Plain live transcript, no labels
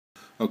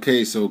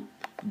Okay, so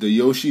the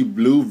Yoshi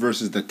Blue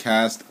versus the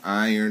cast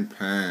iron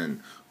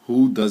pan.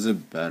 Who does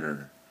it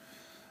better?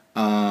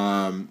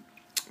 Um,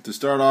 to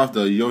start off,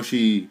 the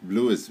Yoshi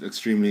Blue is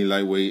extremely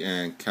lightweight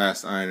and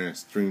cast iron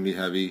extremely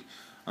heavy.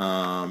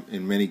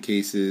 In many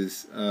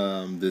cases,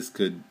 this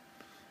could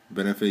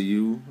benefit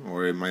you,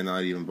 or it might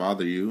not even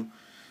bother you.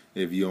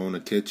 If you own a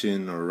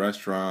kitchen or a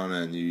restaurant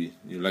and you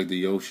like the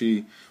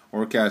Yoshi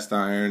or cast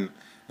iron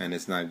and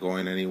it's not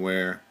going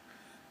anywhere,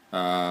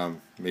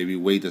 maybe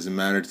weight doesn't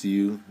matter to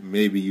you.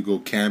 Maybe you go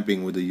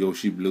camping with the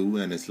Yoshi Blue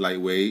and it's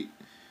lightweight,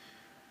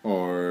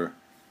 or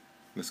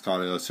let's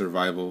call it a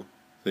survival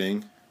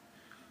thing.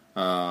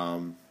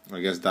 I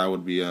guess that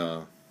would be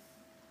an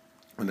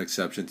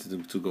exception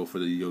to go for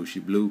the Yoshi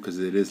Blue because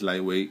it is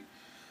lightweight.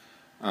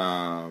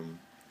 But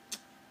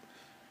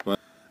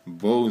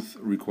both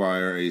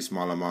require a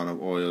small amount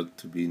of oil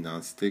to be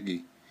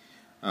non-sticky.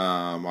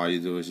 All you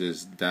do is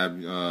just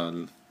dab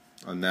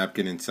a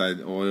napkin inside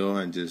the oil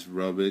and just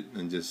rub it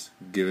and just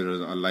give it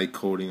a light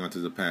coating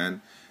onto the pan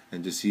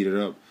and just heat it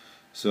up.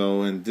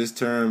 So in this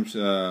terms,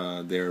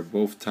 they're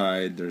both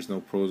tied. There's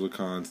no pros or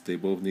cons. They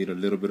both need a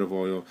little bit of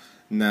oil.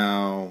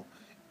 Now,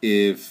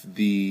 if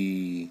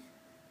the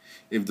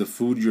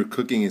food you're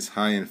cooking is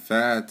high in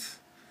fat,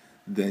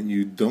 then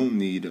you don't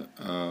need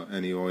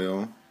any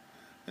oil,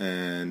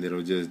 and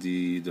it'll just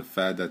the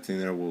fat that's in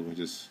there will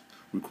just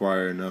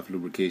require enough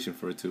lubrication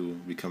for it to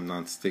become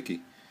non-sticky.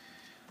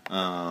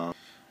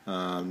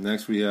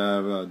 Next we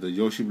have the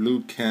Yoshi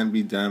Blue can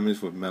be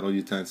damaged with metal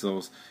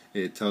utensils.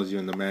 It tells you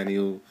in the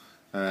manual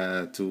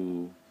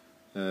to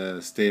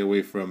stay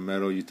away from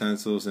metal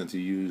utensils and to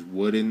use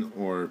wooden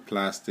or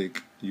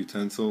plastic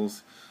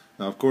utensils.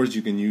 Now, of course,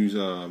 you can use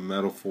a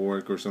metal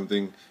fork or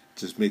something.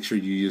 Just make sure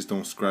you just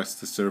don't scratch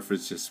the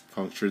surface. Just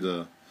puncture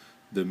the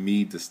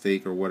meat, the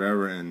steak, or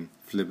whatever, and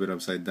flip it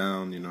upside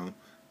down.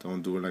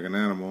 Don't do it like an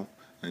animal,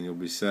 and you'll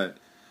be set.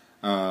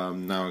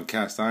 Now in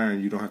cast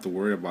iron, you don't have to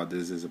worry about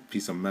this. It's a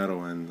piece of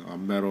metal, and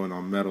on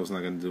metal is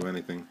not going to do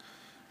anything.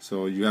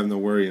 So you have no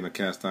worry in a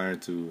cast iron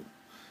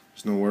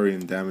there's no worry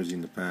in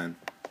damaging the pan.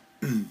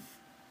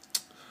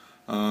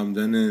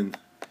 Then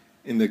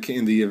in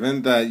the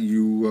event that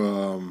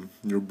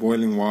you're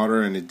boiling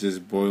water and it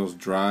just boils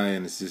dry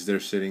and it's just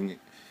there sitting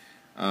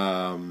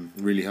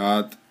really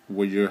hot,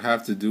 what you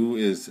have to do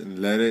is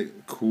let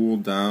it cool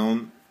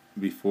down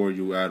before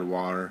you add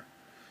water,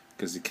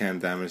 because it can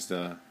damage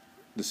the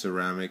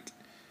ceramic.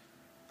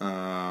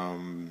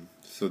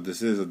 So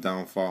this is a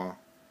downfall.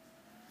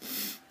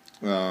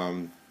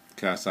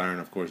 Cast iron,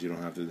 of course, you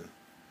don't have to do.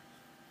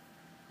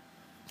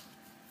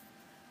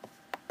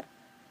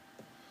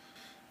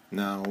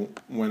 Now,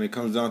 when it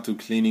comes down to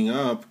cleaning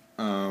up,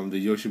 the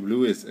Yoshi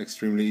Blue is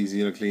extremely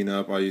easy to clean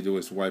up. All you do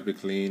is wipe it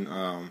clean.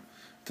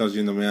 Tells you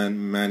in the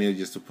manual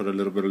just to put a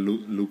little bit of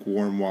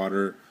lukewarm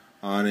water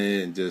on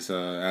it and just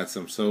add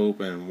some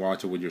soap and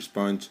wash it with your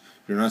sponge.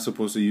 You're not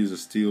supposed to use a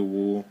steel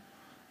wool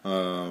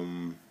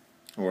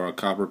or a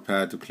copper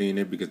pad to clean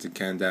it, because it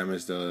can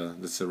damage the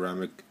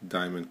ceramic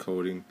diamond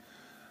coating.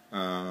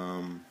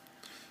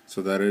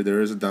 So that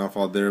there is a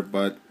downfall there,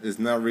 but it's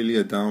not really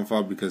a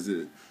downfall because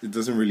it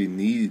doesn't really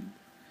need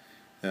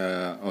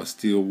a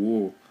steel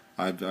wool.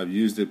 I've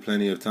used it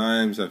plenty of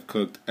times. I've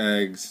cooked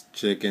eggs,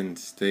 chicken,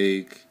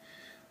 steak.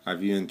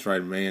 I've even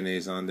tried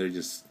mayonnaise on there,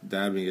 just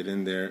dabbing it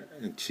in there,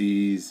 and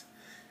cheese,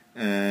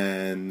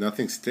 and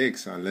nothing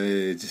sticks unless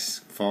it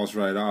just falls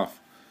right off.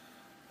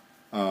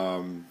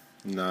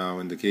 Now,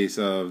 in the case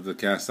of the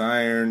cast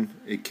iron,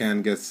 it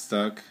can get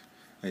stuck,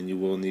 and you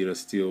will need a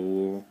steel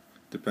wool.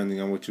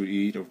 Depending on what you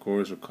eat, of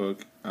course, or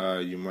cook,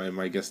 you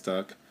might get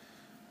stuck.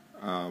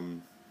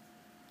 But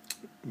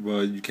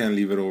you can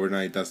leave it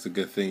overnight. That's the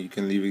good thing. You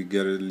can leave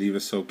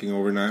it soaking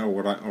overnight, or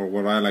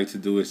what I like to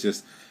do is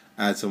just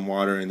add some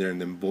water in there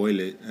and then boil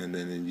it, and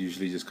then it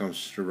usually just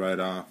comes right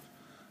off.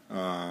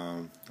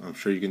 I'm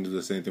sure you can do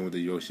the same thing with the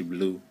Yoshi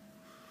Blue.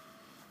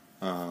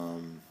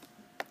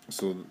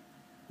 So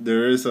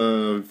there is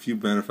a few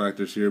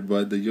benefactors here,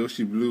 but the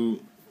Yoshi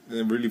Blue,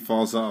 it really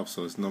falls off,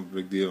 so it's no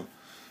big deal.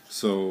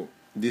 So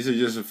these are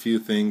just a few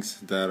things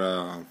that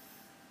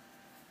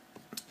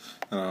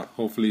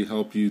hopefully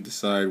help you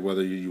decide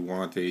whether you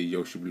want a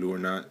Yoshi Blue or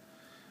not.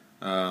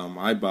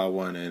 I bought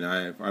one, and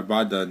I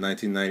bought the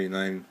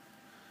 1999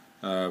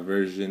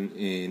 version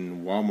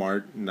in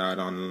Walmart, not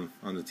on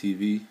the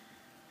TV.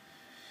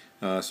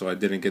 So I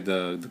didn't get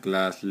the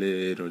glass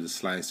lid or the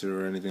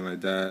slicer or anything like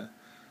that.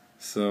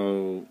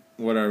 So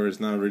whatever, it's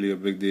not really a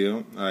big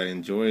deal. I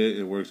enjoy it.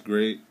 It works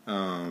great.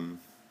 Try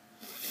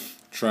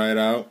it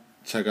out.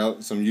 Check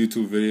out some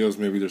YouTube videos.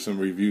 Maybe there's some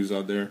reviews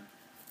out there.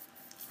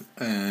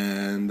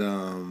 And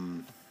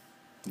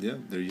yeah,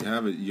 there you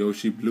have it.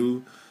 Yoshi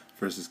Blue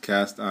versus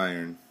cast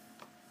iron.